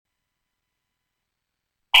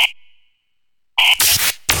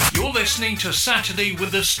listening to Saturday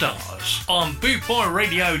with the Stars on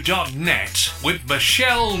bootboyradio.net with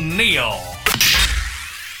Michelle Neal.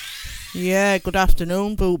 Yeah, good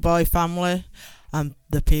afternoon, Bootboy family and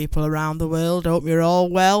the people around the world. Hope you're all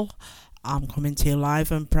well. I'm coming to you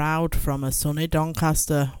live and proud from a sunny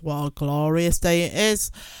Doncaster. What a glorious day it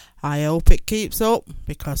is. I hope it keeps up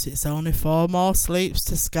because it's only 4 more sleeps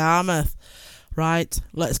to Skarmouth. Right,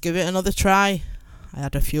 let's give it another try. I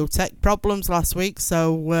had a few tech problems last week,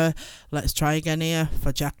 so let's try again here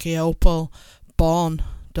for Jackie Opal, born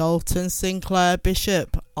Dalton Sinclair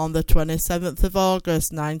Bishop on the 27th of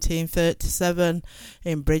August 1937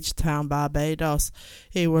 in Bridgetown, Barbados.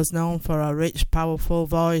 He was known for a rich, powerful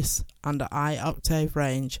voice and a high octave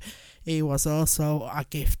range. He was also a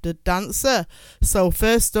gifted dancer. So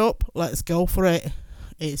first up, let's go for it.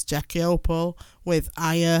 It's Jackie Opal with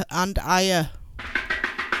Higher and Higher.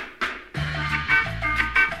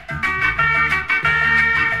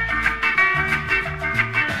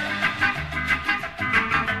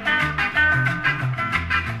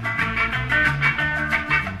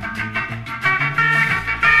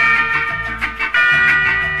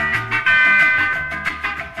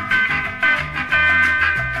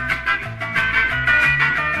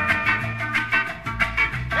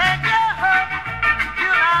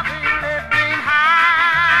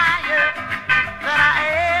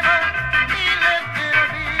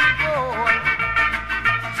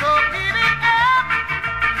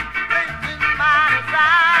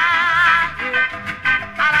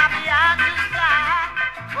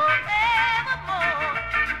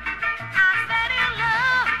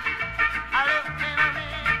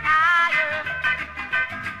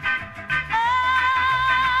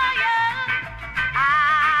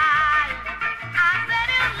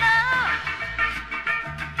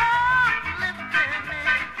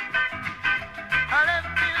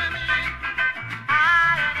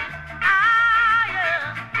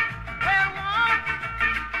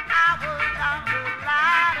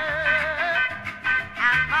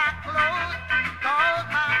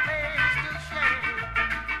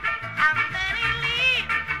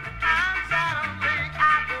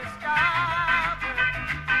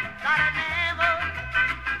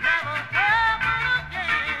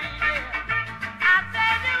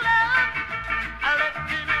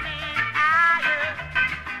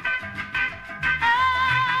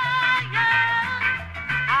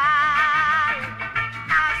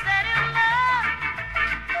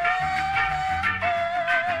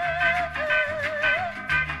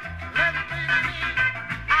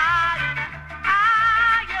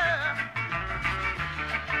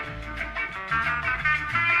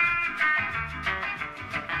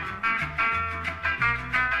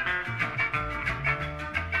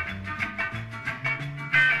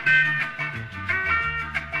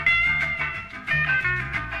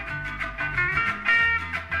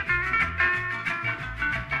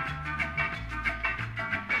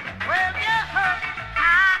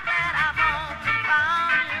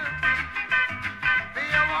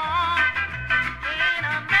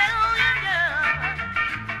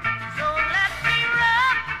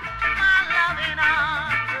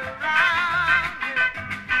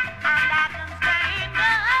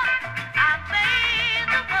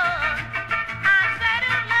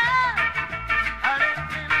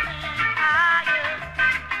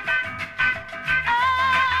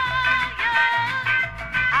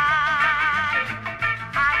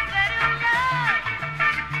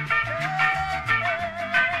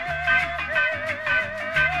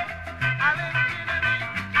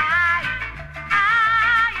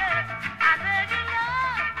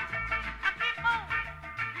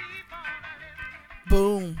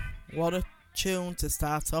 What a tune to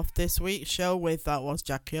start off this week's show with. That was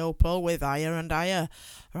Jackie Opal with Higher and Higher.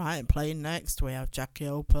 Right, playing next we have Jackie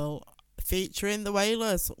Opal featuring the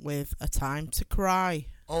Wailers with A Time to Cry.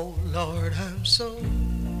 Oh Lord, I'm so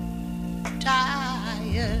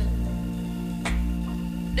tired,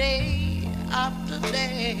 day after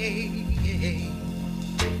day,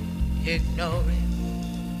 ignoring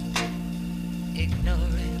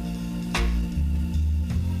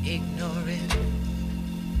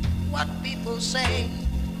what people say.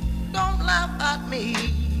 Don't laugh at me.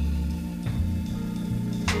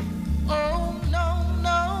 Oh no,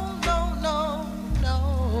 no, no, no,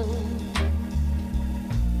 no.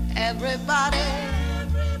 Everybody,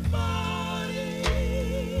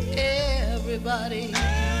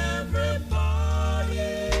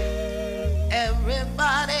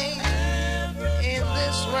 in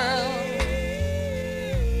this world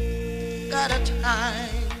got a time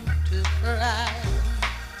to cry.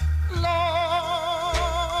 Lord,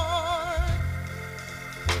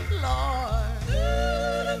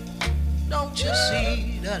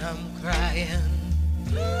 that I'm crying.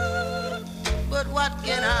 But what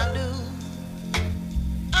can I do?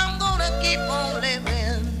 I'm gonna keep on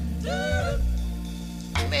living,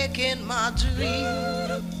 making my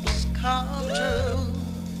dreams come true.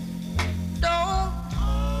 Don't,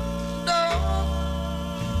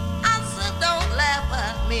 I said don't laugh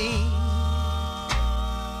at me.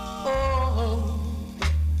 Oh,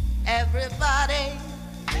 everybody,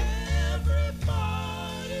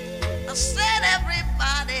 I said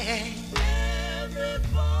everybody,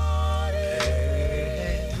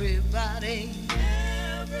 everybody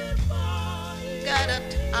got a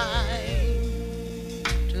time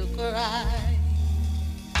to cry.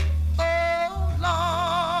 Oh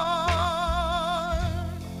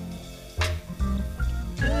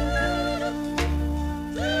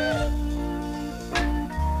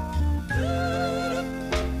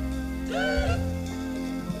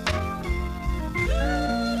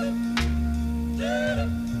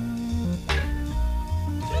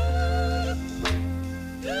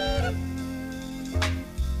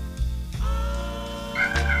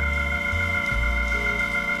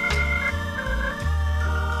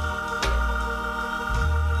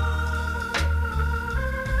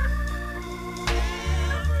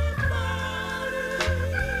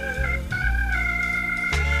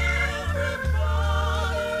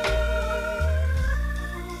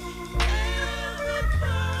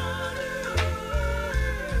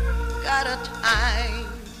got a time,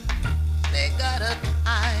 they got a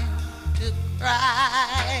time to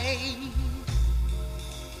cry.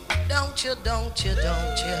 Don't you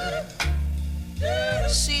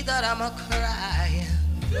see that I'm a crying?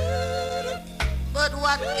 But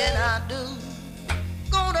what can I do?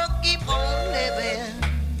 Gonna keep on living,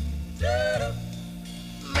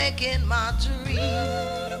 making my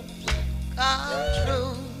dreams come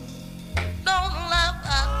true. Don't laugh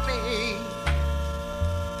at me.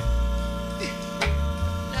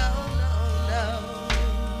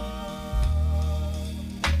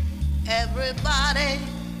 Everybody,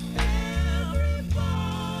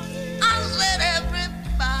 I said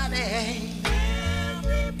everybody,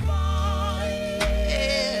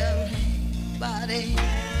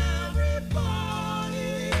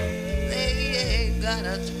 they got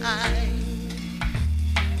a time,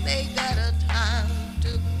 they got a time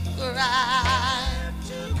to cry,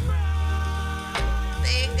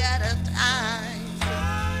 they got a time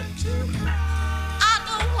to cry. I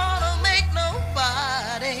don't wanna make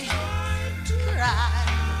nobody cry,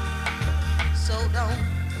 so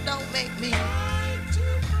don't make me,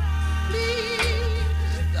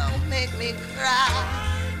 please don't make me cry.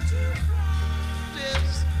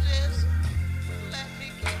 Just let me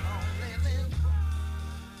keep on living.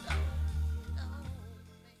 Don't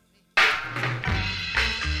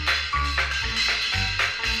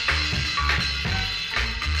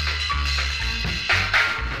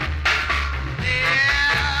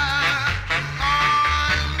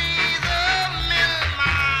make me.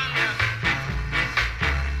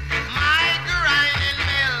 My grinding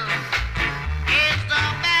mill is the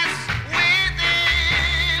best within.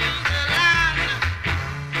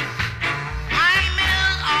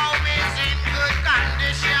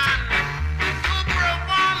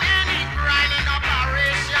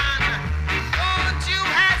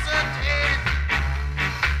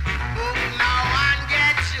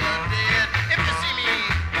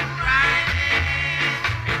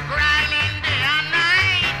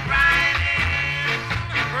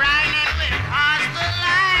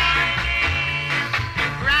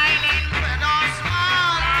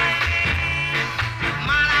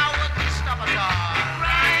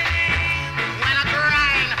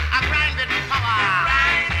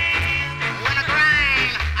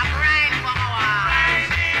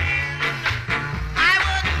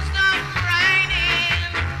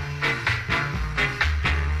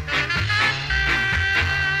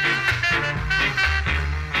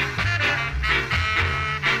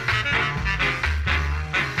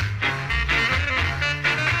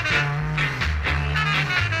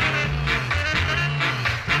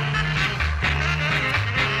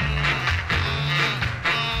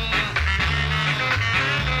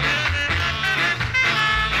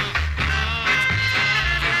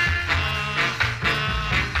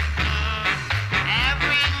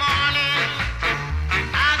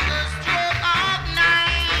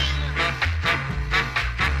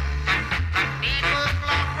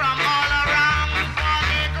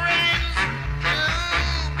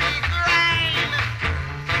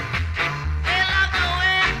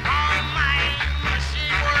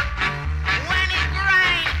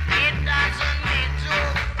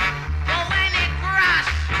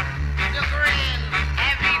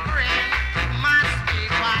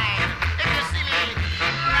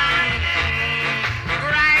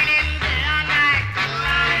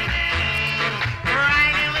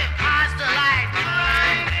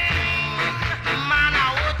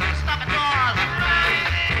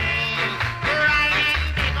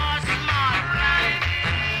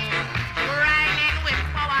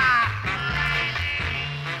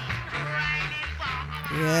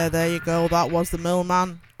 Yeah, there you go. That was the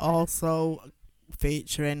Millman, also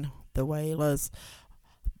featuring the Wailers.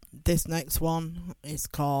 This next one is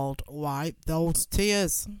called Wipe Those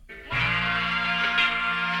Tears.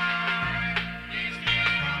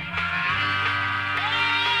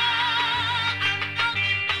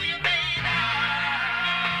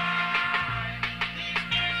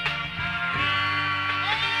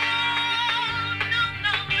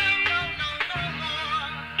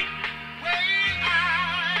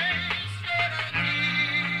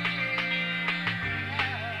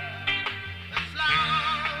 As long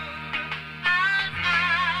as I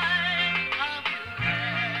love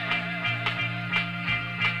you.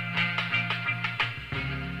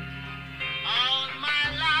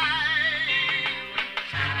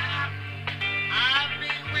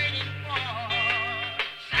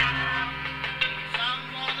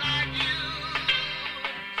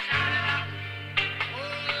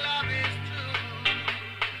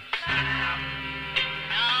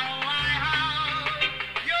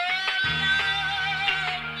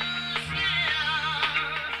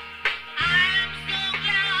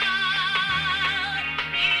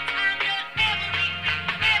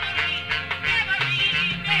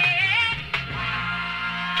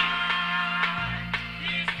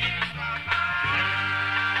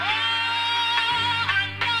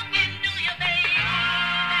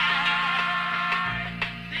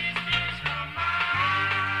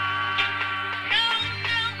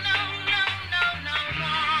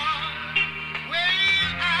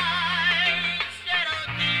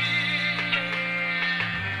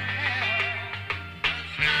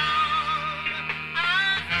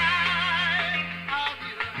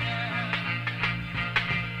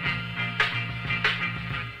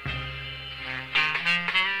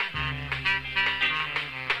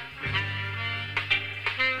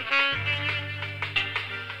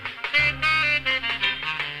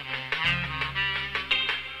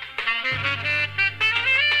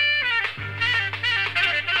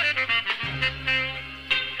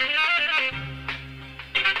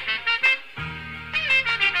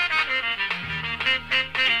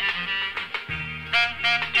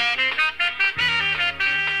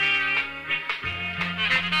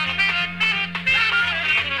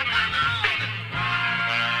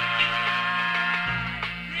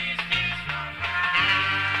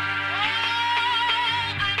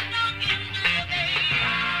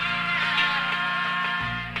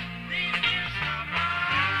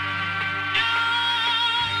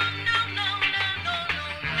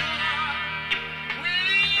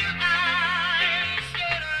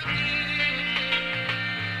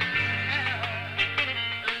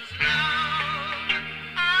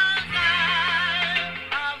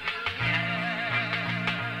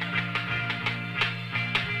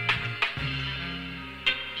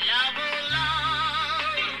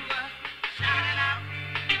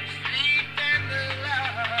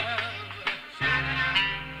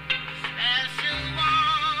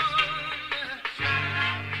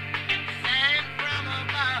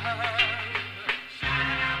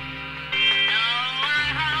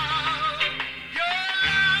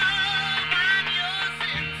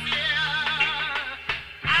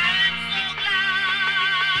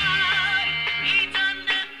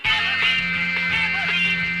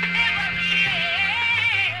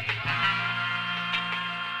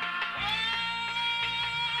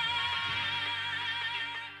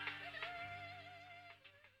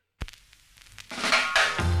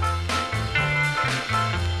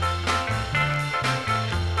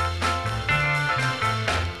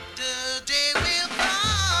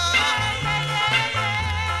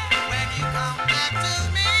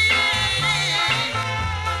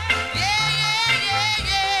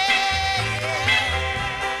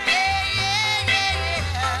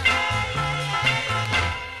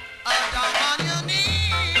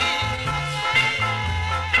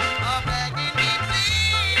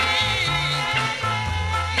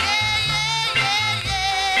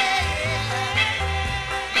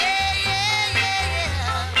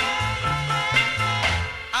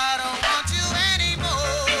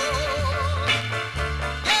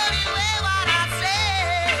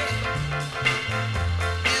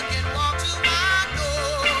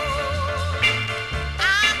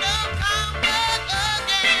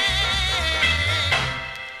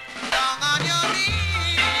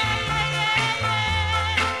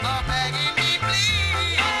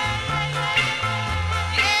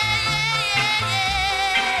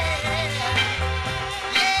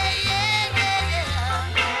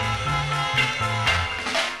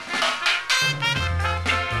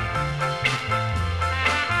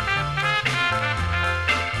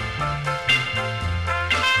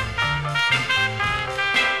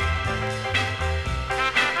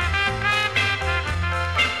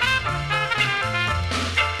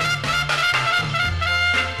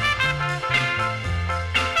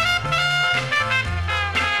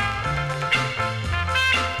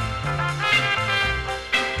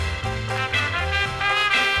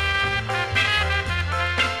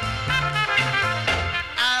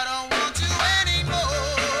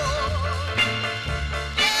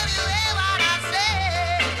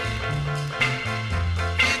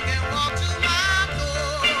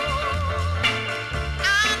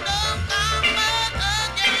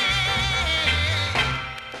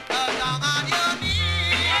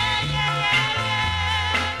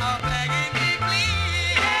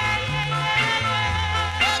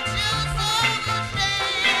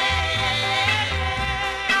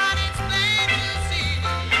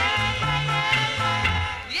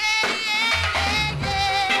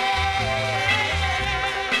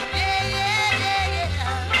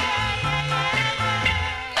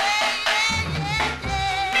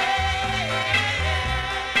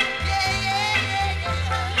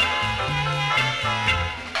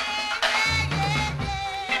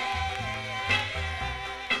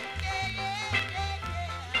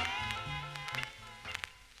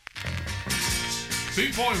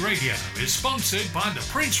 Boot Boy Radio is sponsored by the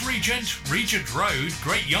Prince Regent, Regent Road,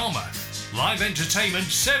 Great Yarmouth. Live entertainment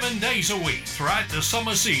 7 days a week throughout the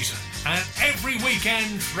summer season and every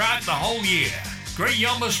weekend throughout the whole year. Great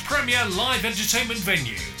Yarmouth's premier live entertainment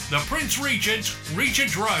venue, the Prince Regent,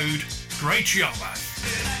 Regent Road, Great Yarmouth.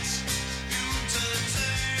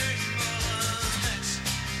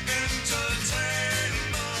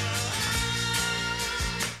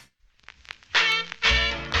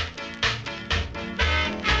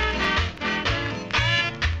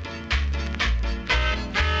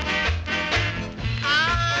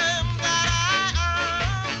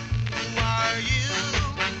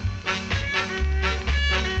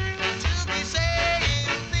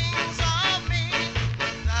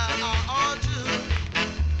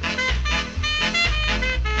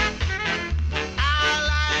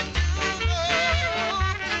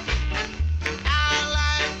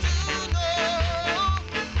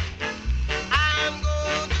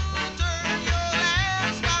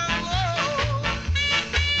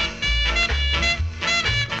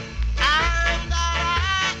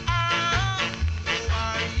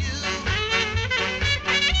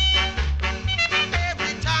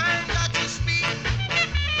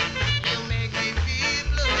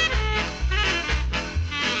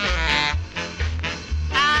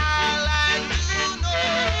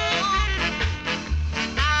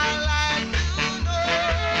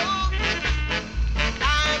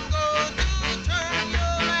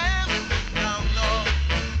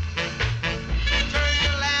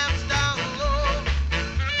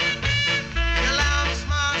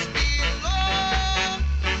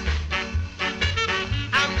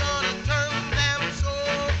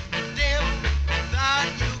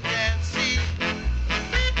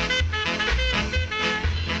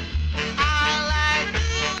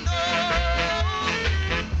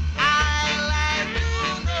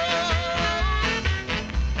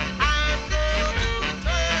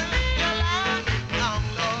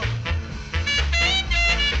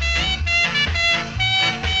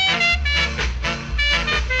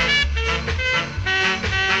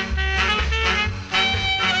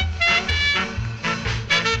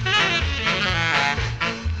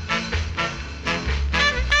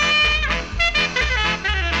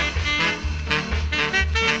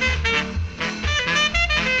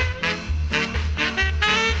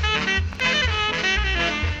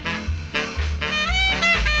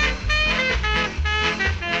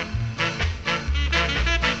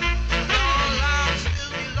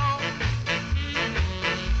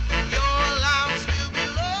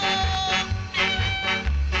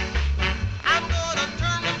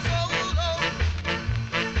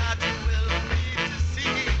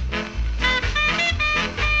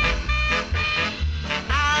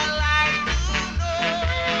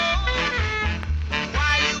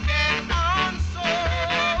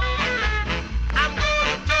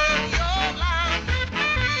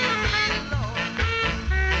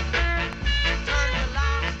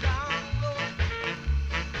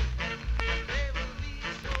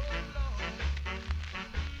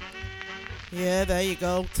 Yeah, there you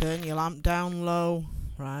go. Turn your lamp down low.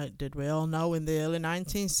 Right, did we all know in the early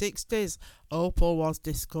 1960s, Opal was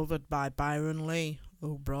discovered by Byron Lee,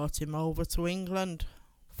 who brought him over to England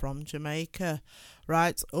from Jamaica.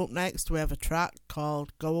 Right, up next we have a track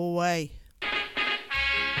called Go Away.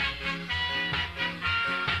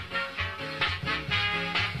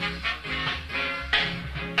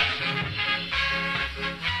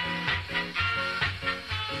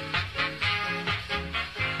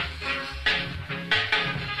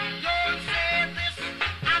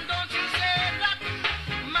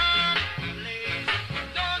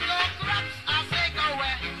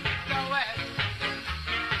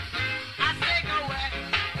 I say go away,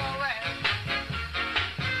 go away.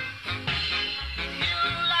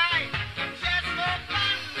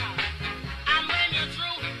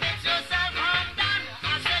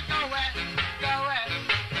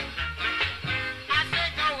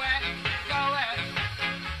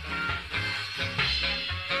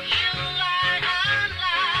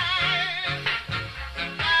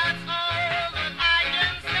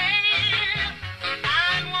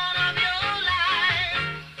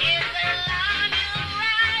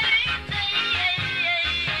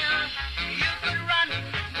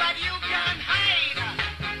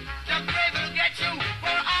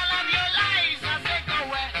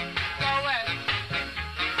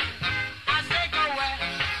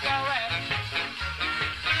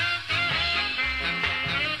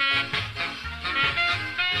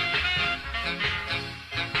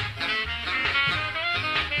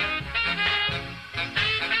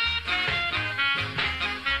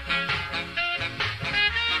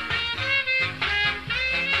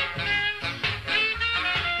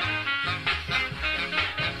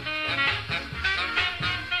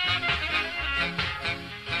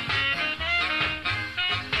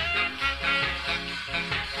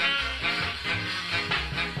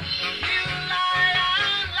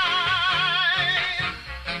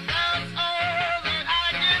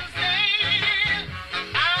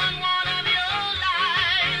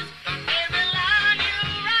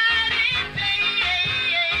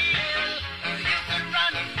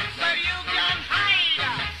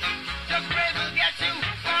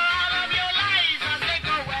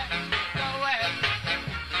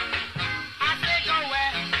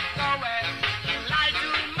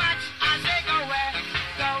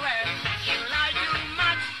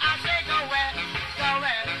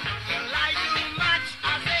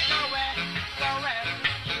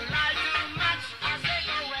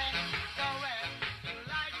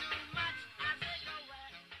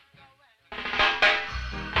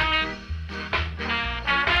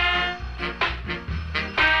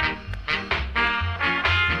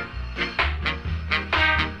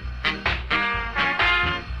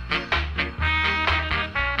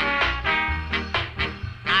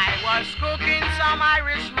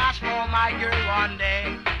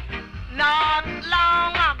 Not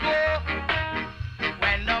long ago,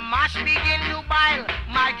 when the mash begin to boil,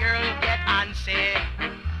 my girl get antsy.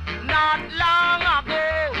 Not long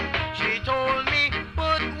ago, she told me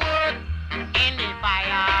put wood in the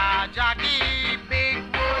fire, Jackie, big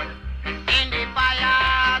wood in the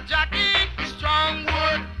fire, Jackie, strong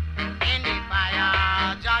wood in the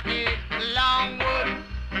fire, Jackie, long wood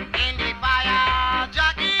in the fire,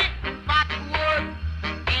 Jackie, fat wood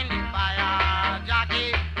in the fire,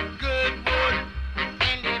 Jackie, good wood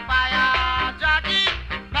in the fire, Jackie,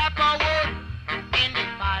 pepper wood in the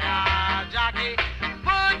fire, Jackie.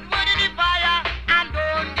 Put wood in the fire and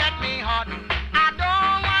don't get me hot. I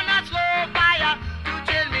don't want a slow fire to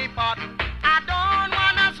chill me pot. I don't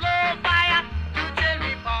want a slow fire to chill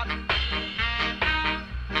me pot.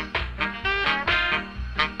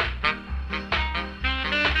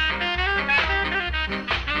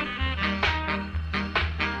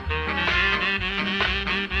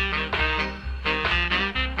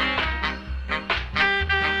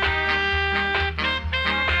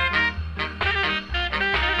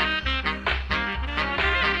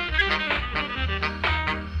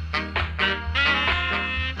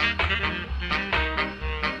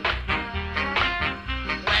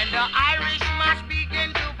 When the Irish must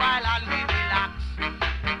begin to boil and we relax,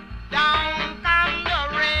 down come the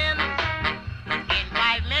rain. In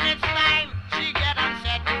 5 minutes time, she get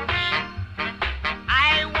upset to me.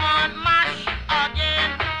 I want mash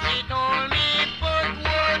again. She told me put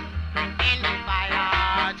wood in the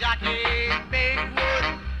fire, Jackie, big wood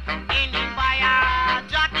in the fire,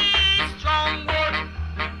 Jackie, strong wood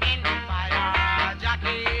in the fire,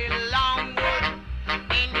 Jackie, long wood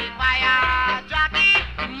in the fire, Jackie,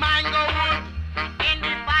 mango wood in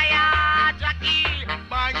the fire, Jackie,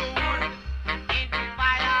 mango wood in the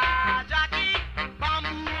fire, Jackie,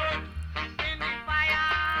 bamboo wood in the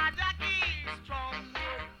fire, Jackie, strong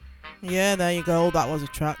wood. Yeah, there you go. That was a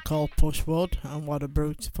track called Pushwood, and what a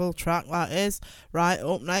beautiful track that is. Right,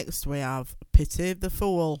 up next we have Pity the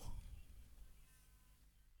Fool.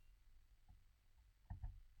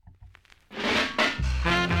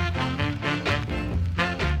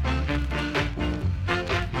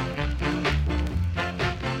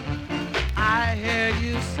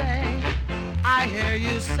 I hear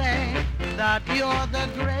you say that you're the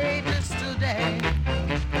greatest today.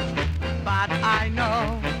 But I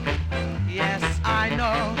know, yes, I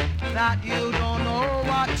know that you don't know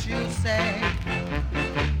what you say.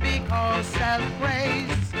 Because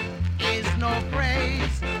self-praise is no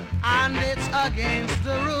praise, and it's against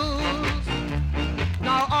the rules.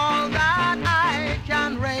 Now all that I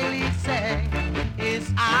can really say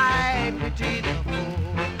is I pity the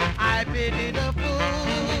fool, I pity the fool,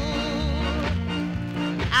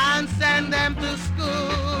 and send them to school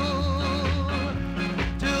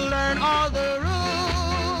to learn all the rules.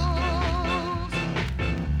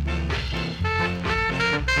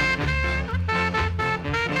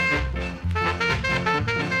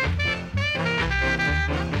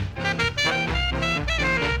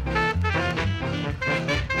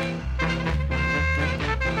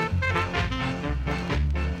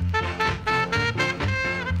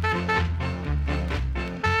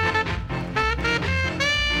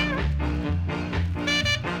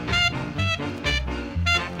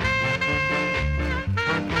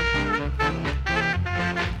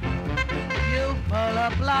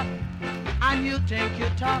 And you think you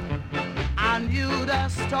talk, and you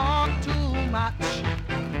just talk too much.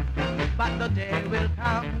 But the day will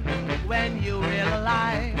come when you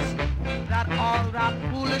realize that all that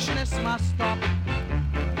foolishness must stop.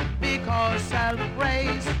 Because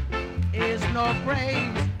self-praise is no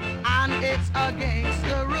praise, and it's against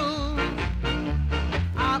the rules.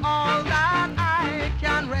 And all that I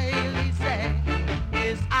can really say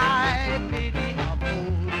is I pity a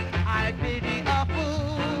fool, I pity a fool,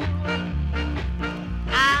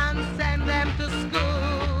 and send them to school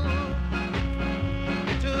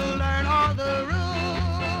to learn all the rules.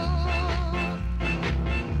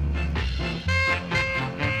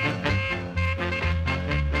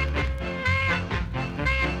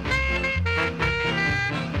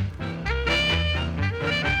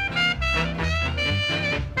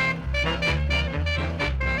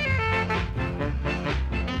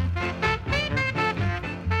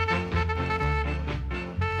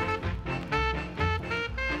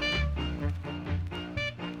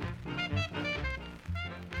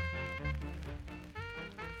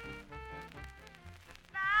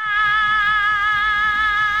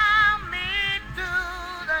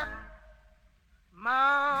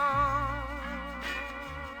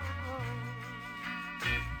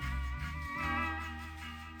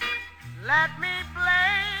 Let me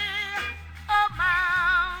play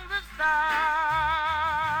among the stars.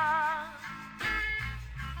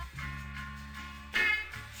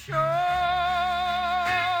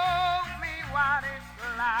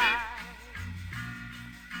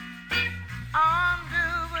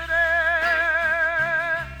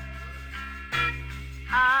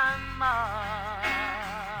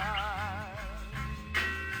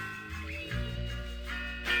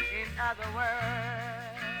 other world.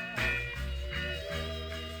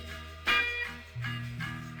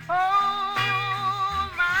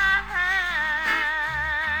 Hold my hand.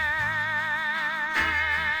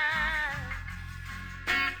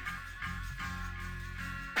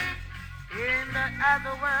 In the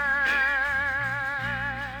other world,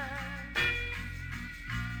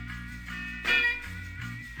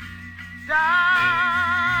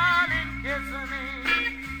 darling, kiss me,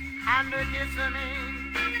 and kiss me,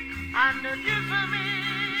 and kiss me.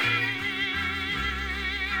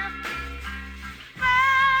 Well,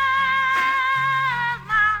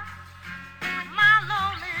 my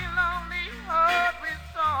lonely, lonely heart with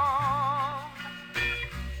song.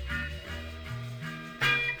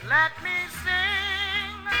 Let me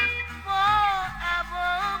sing forevermore.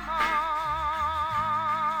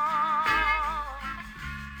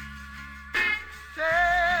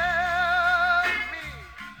 Tell me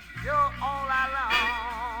you're all I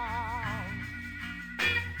long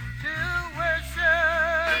to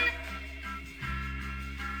worship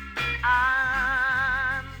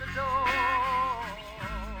and adore.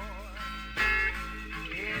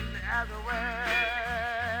 In other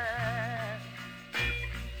words,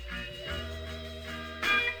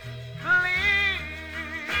 please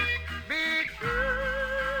be true.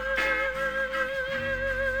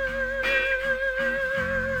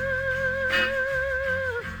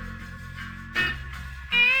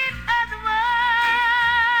 In other words,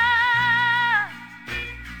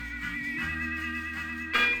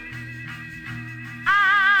 I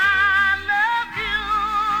love you.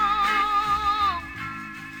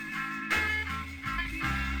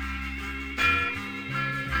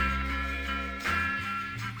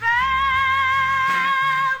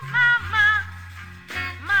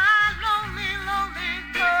 My lonely, lonely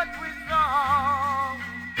heart with song.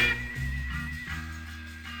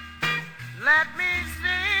 Let me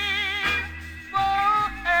sing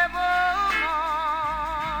forevermore.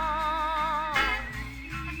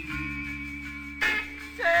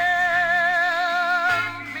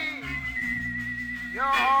 Tell me you're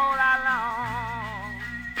all I long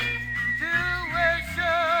to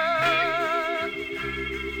worship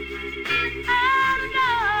and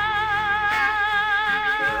love.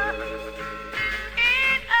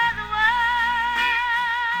 In other words,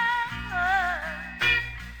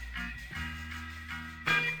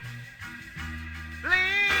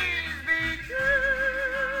 please be true.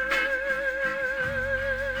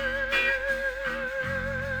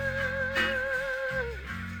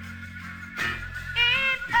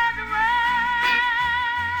 In other words,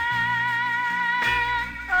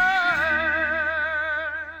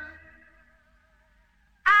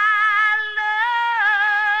 I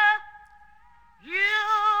love you.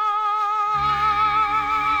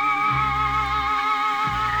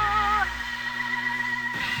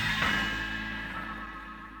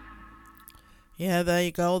 Yeah, there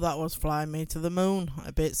you go. That was Fly Me to the Moon.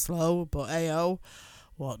 A bit slow, but ayo,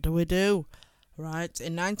 what do we do? Right,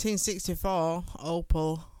 in 1964,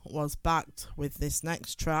 Opal was backed with this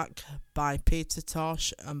next track by Peter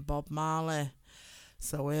Tosh and Bob Marley.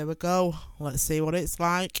 So here we go. Let's see what it's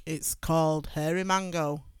like. It's called Hairy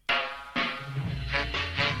Mango.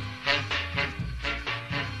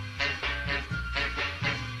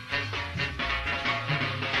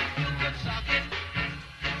 You could suck it,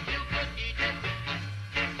 you could eat it,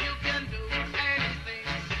 you can do anything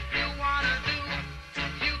you wanna do.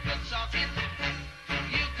 You could suck it,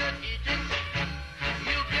 you could eat it,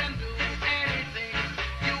 you can do anything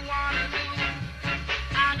you wanna do.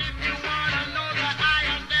 And if you wanna know that I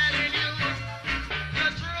am telling you the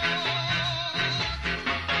truth,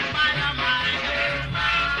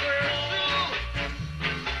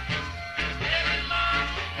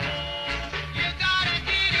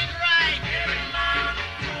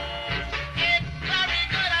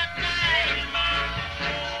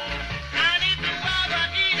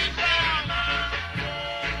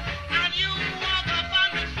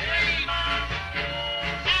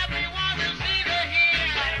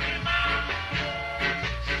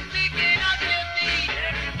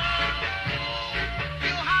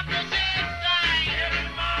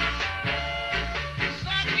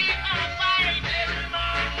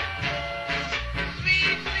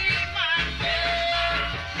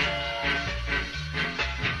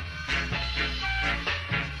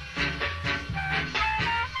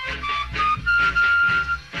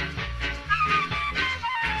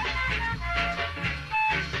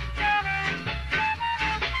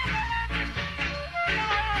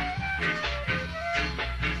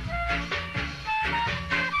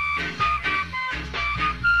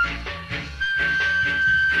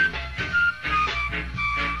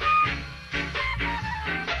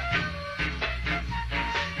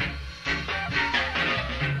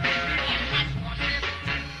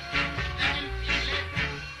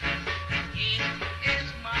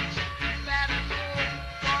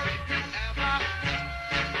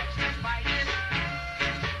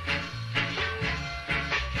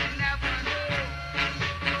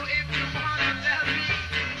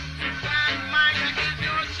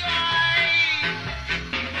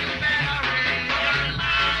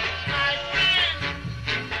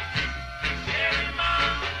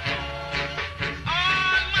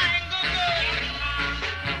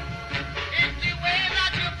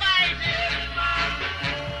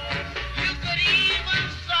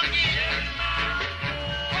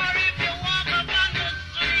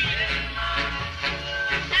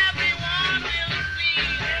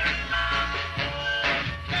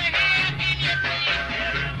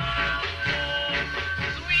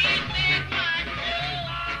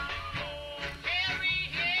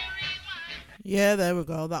 Yeah, there we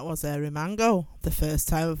go. That was Airy Mango. The first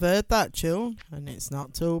time I've heard that tune, and it's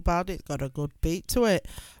not too bad. It's got a good beat to it.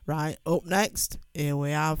 Right, up next, here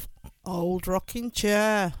we have Old Rocking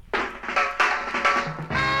Chair.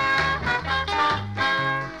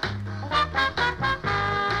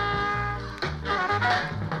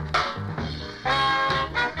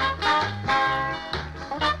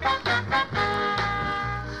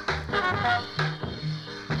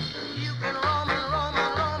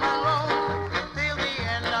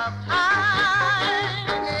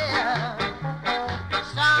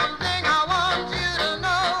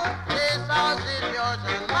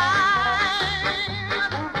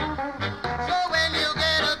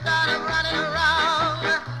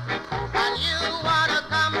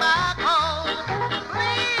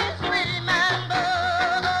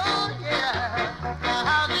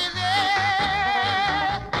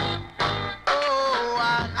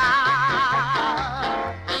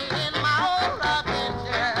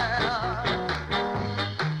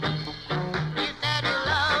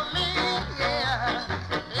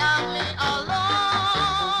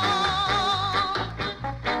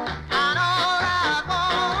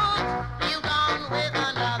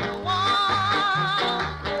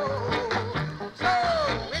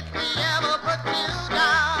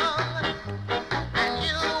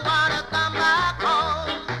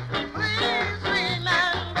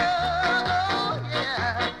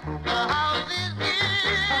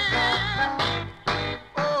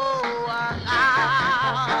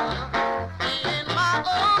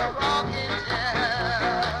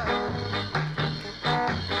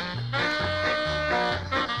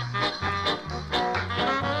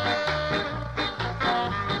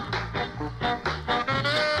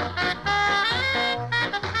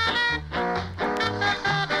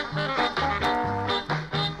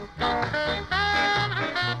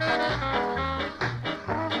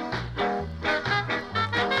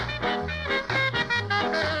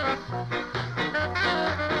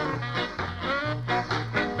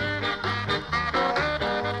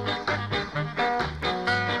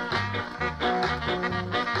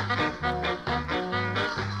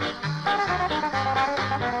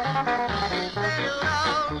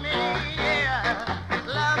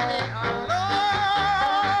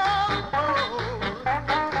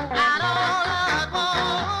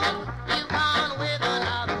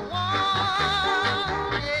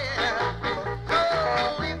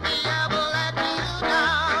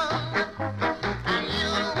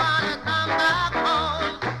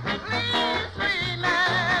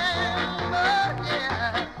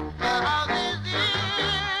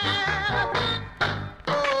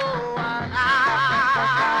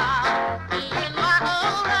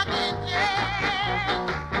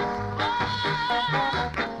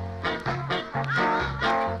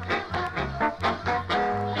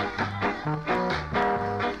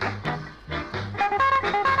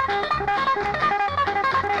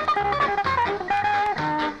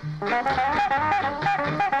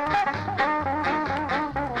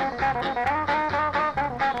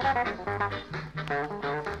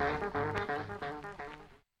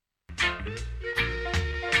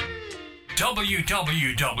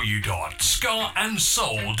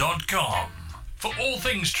 www.scarandsoul.com for all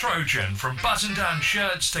things Trojan, from button-down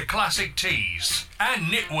shirts to classic tees and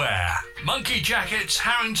knitwear, monkey jackets,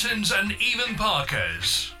 Harringtons and even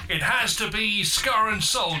Parkers. It has to be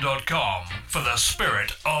scarandsoul.com for the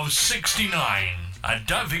spirit of 69. And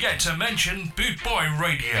don't forget to mention Boot Boy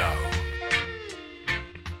Radio.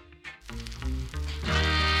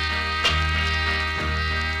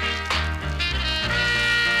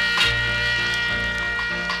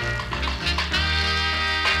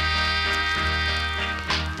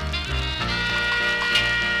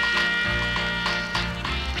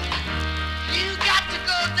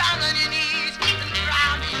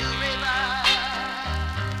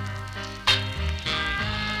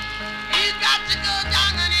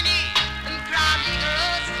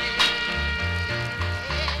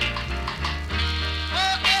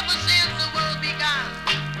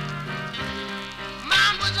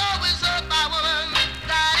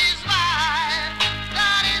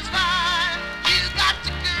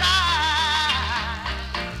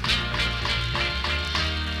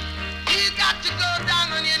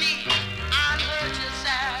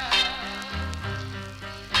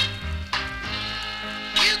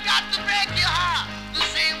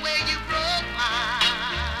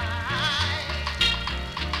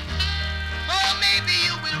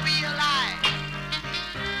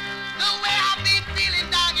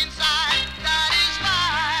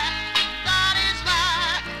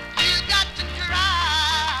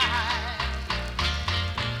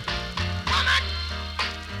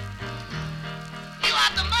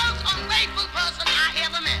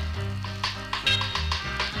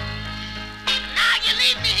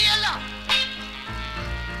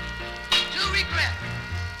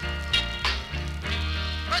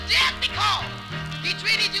 just because he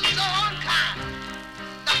treated you so unkind.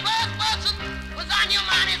 The first person was on your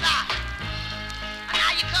mind's eye. And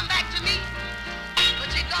now you come back to me,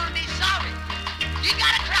 but you're gonna be sorry. You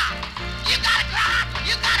gotta cry. You gotta cry.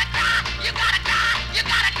 You gotta cry. You gotta cry. You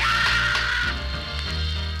gotta cry.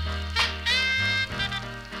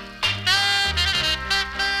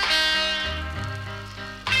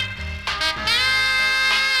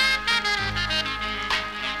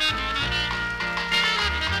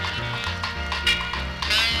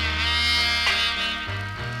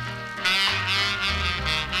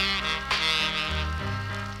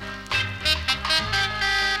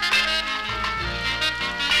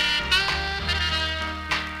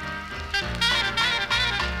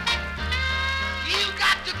 You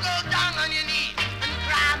got to go down on your knees and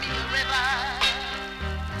cry me a river.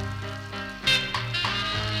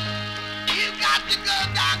 You got to go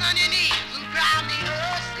down on your knees and cry me a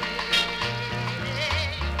sea.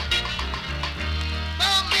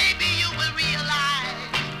 Oh, maybe you will realize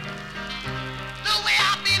the way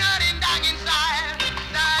I've been hurting down inside.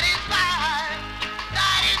 That is why,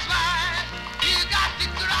 that is why you got to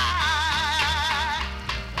cry.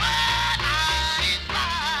 Well,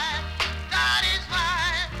 that is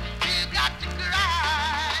why you got to cry.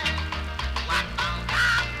 One more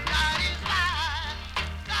time, that is why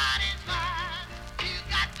you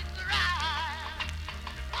got to cry.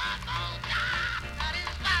 One more time, that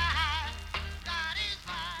is why you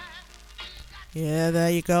got to Yeah,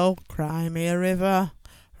 there you go. Cry Me a River.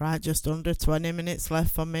 Right, just under 20 minutes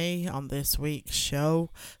left for me on this week's show.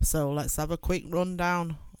 So let's have a quick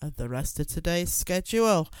rundown of the rest of today's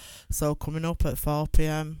schedule. So coming up at 4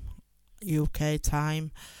 p.m. UK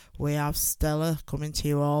time, we have Stella coming to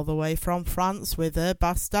you all the way from France with her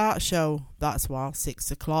Bastard show. That's while 6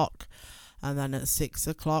 o'clock. And then at 6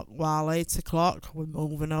 o'clock, while 8 o'clock, we're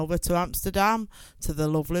moving over to Amsterdam to the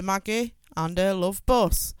lovely Maggie and her Love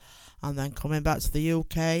Bus. And then coming back to the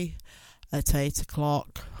UK at 8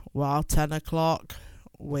 o'clock, while 10 o'clock,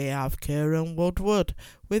 we have Kieran Woodward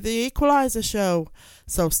with the Equalizer show.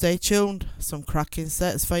 So stay tuned, some cracking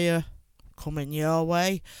sets for you coming your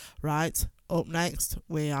way. Right, up next,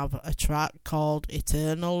 we have a track called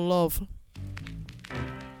Eternal Love.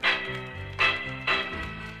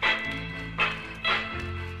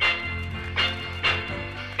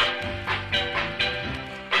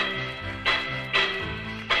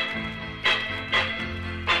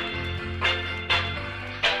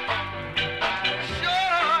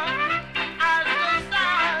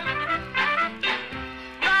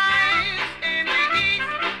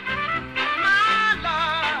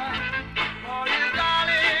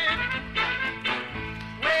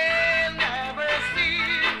 Never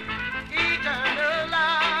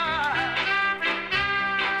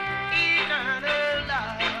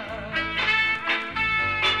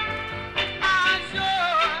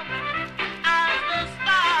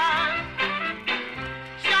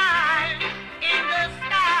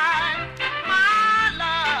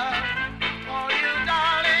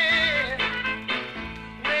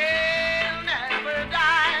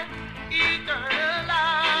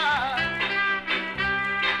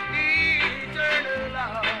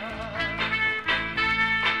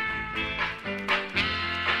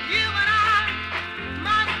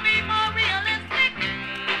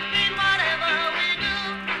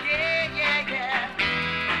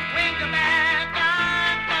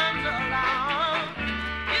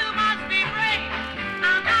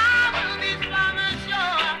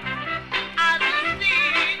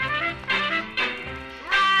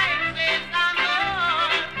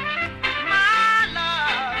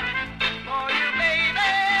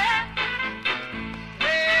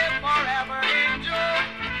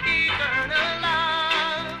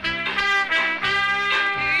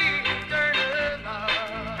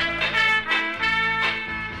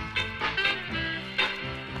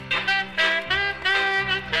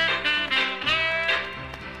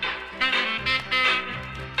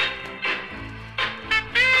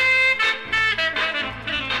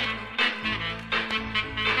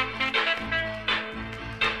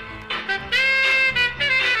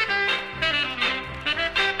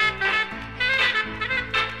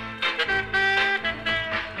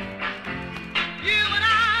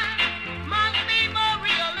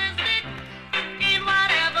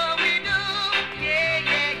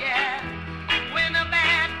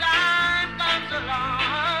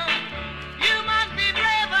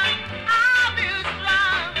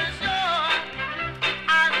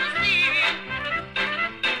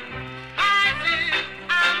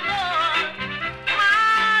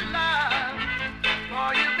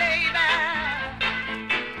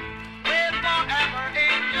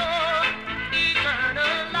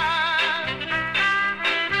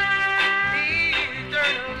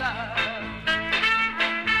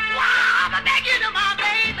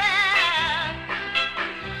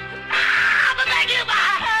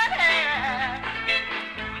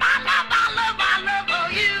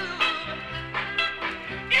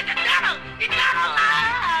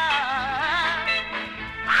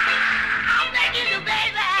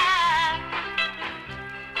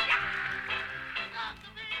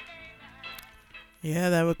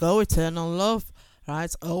Yeah, there we go, Eternal Love.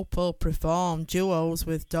 Right, Opal performed duos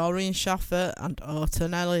with Doreen Shaffert and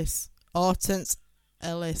Hortense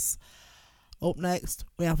Ellis. Up next,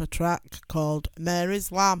 we have a track called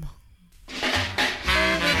Mary's Lamb. They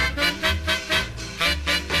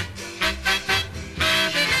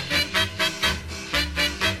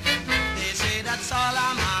say that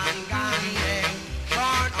Solomon Gandhi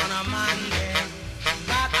born on a Monday,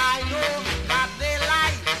 but I know that they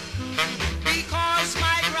lie because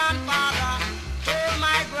my grandfather told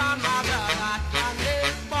my grandmother that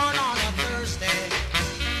Gandhi born on a Thursday.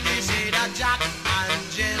 They say that Jack and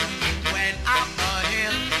Jill went up a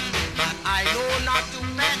hill, but I know not to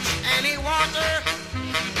fetch any water.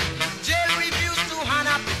 Jill refused to hand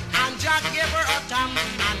up, and Jack gave her a thumb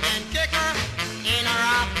and then kicked her in her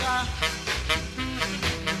after.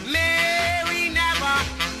 Mary never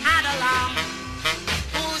had a lamb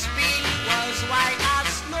whose feet was white as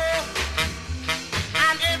snow.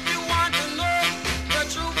 And if you want to know the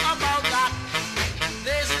truth about that,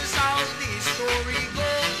 this is how the story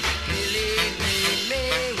goes. Believe me,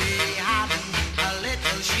 Mary had a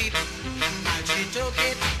little sheep, and she took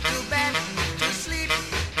it to bed to sleep.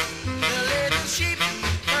 The little sheep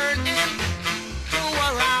turned into a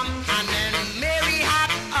ram, and then Mary had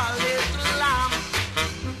a little lamb.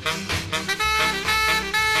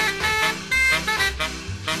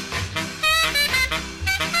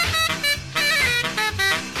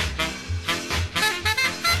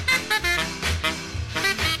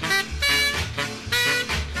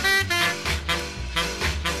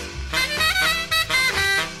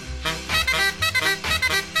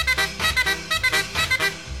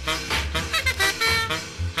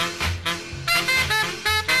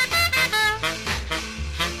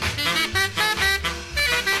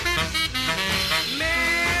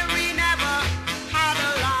 Mary never had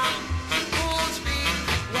a lamb whose feet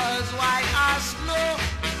was white as snow.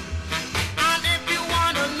 And if you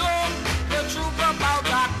want to know the truth about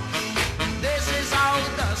that, this is how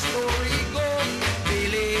the story goes.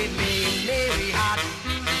 Believe me, Mary had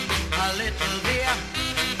a little bear,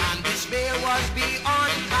 and this bear was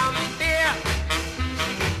beyond compare.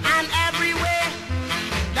 And everywhere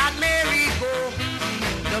that Mary go,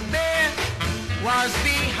 the bear was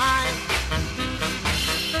behind.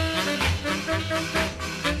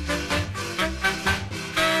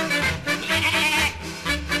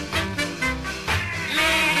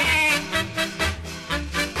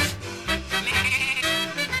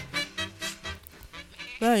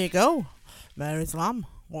 There you go, Mary's Lamb.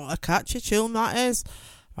 What a catchy tune that is.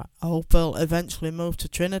 Right, Opal eventually moved to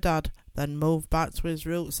Trinidad, then moved back to his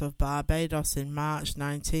roots of Barbados in March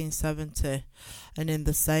 1970. And in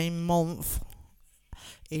the same month,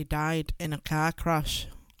 he died in a car crash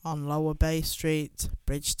on Lower Bay Street,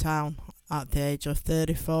 Bridgetown, at the age of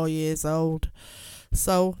 34 years old.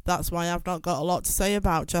 So that's why I've not got a lot to say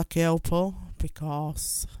about Jackie Opal,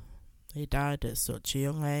 because he died at such a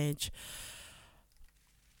young age.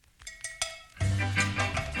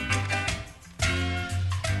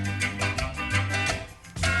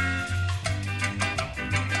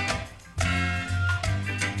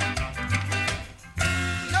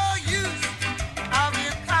 No use of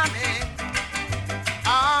you coming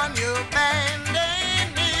on your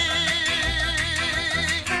bending knee.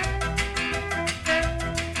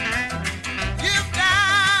 You've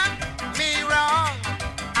done me wrong,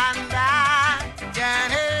 and I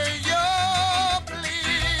can hear your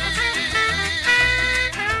plea.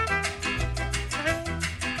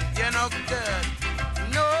 You're no good,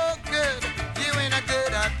 no good. You ain't a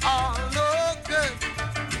good at all, no good.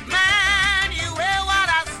 Man, you hear what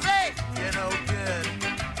I say? You're no good.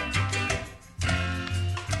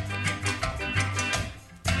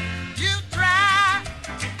 You try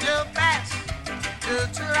your best to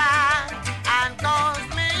try and cause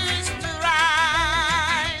me to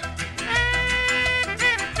rhyme.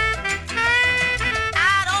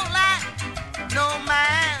 I don't like no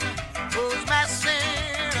man who's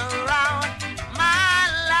messing around my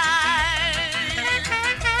life.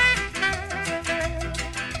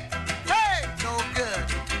 Hey, no good,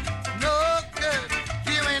 no good.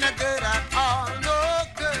 You ain't a good at all, no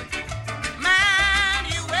good. Man,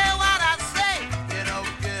 you hear what I say? You're no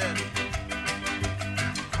good.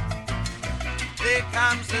 There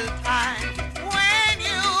comes a time when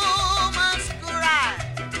you must cry.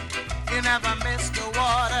 You never miss the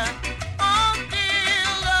water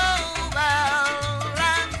until the well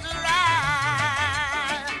runs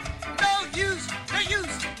dry. No use, no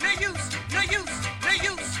use, no use, no use, no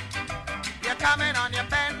use. You're coming on your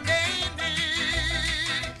bending knee.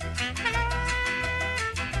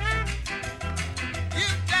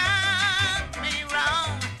 You've done me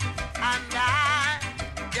wrong, and I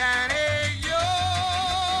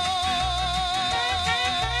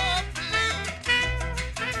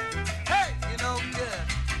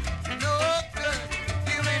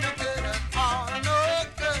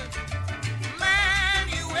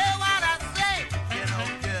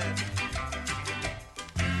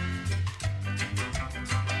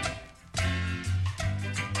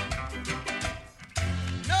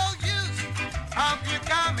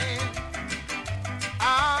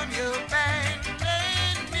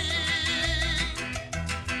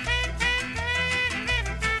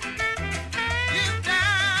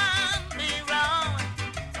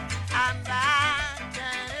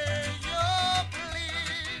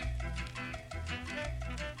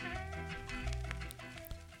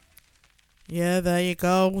Yeah, there you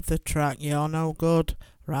go. The track You're No Good.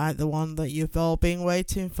 Right, the one that you've all been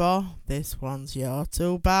waiting for. This one's You're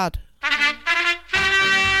Too Bad.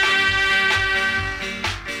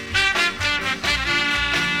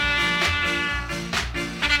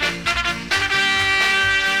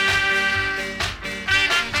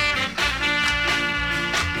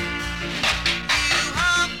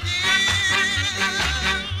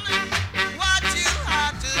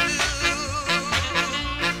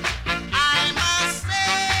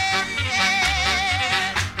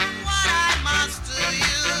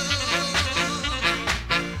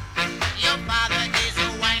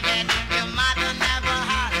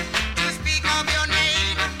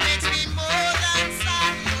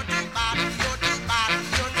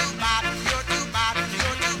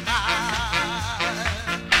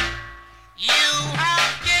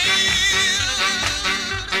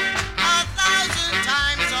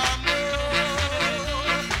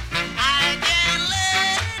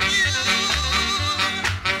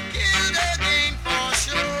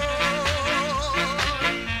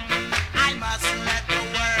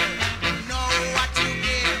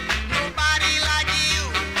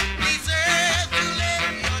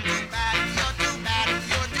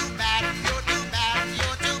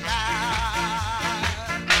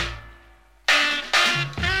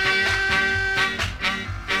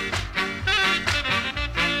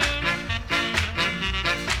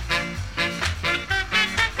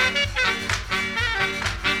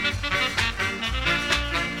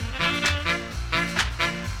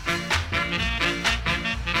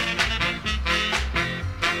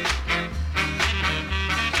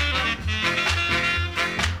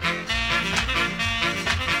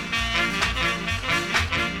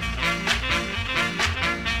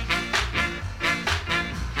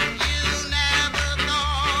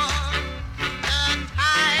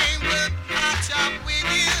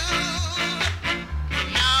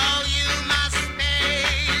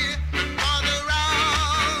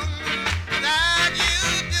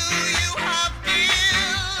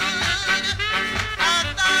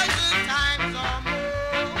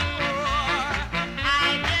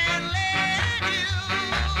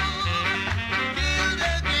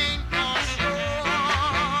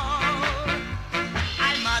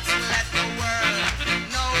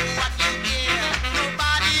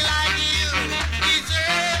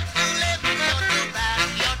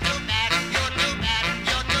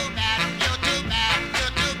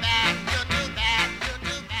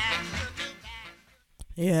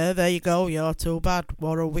 Yeah, there you go. You're Too Bad.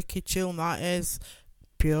 What a wicked tune that is.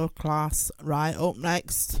 Pure class. Right, up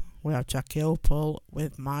next, we have Jackie Opal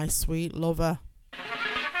with My Sweet Lover.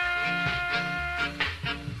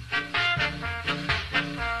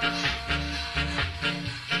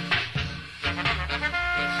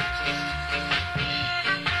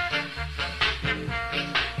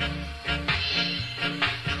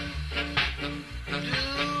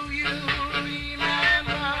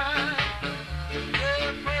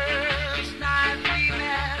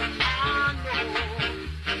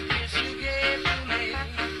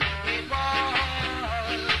 It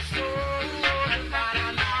was so divine.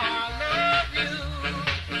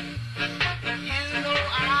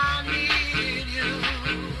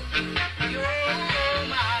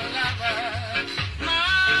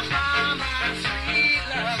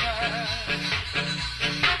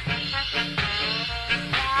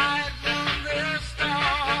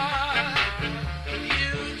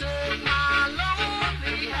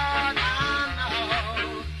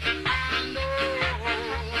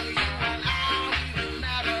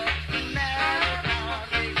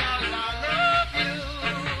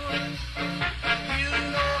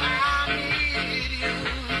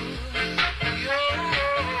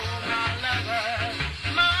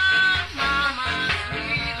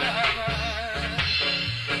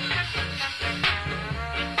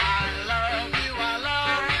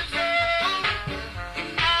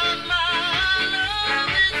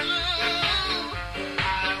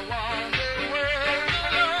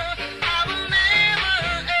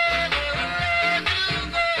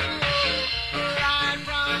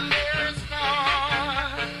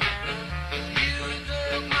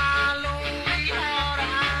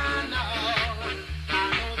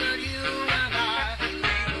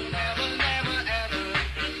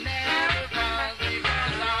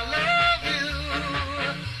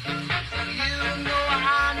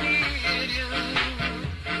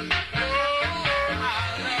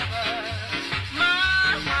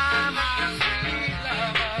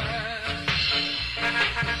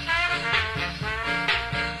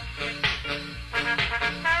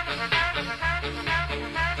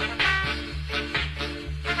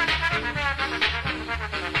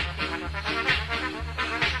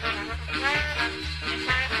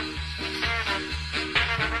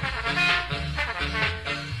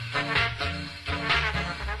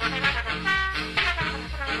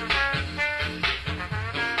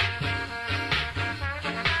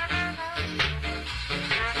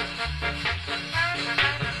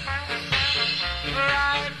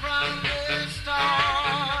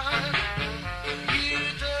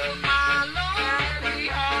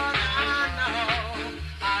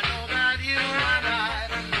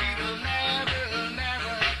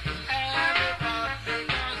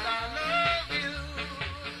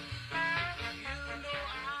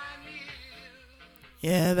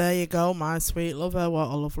 go, My Sweet Lover. What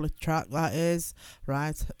a lovely track that is.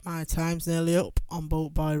 Right, my time's nearly up on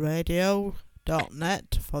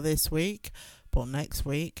bootboyradio.net for this week. But next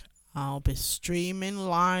week, I'll be streaming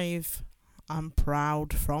live. I'm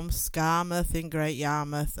proud from Skarmouth in Great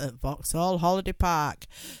Yarmouth at Vauxhall Holiday Park.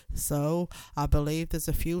 So I believe there's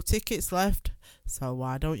a few tickets left. So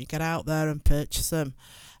why don't you get out there and purchase them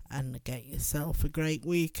and get yourself a great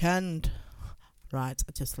weekend. Right,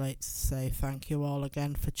 I'd just like to say thank you all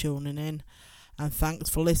again for tuning in. And thanks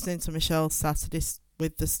for listening to Michelle's Saturday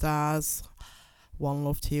with the Stars. One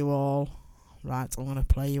love to you all. Right, I'm going to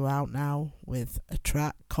play you out now with a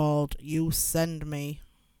track called You Send Me.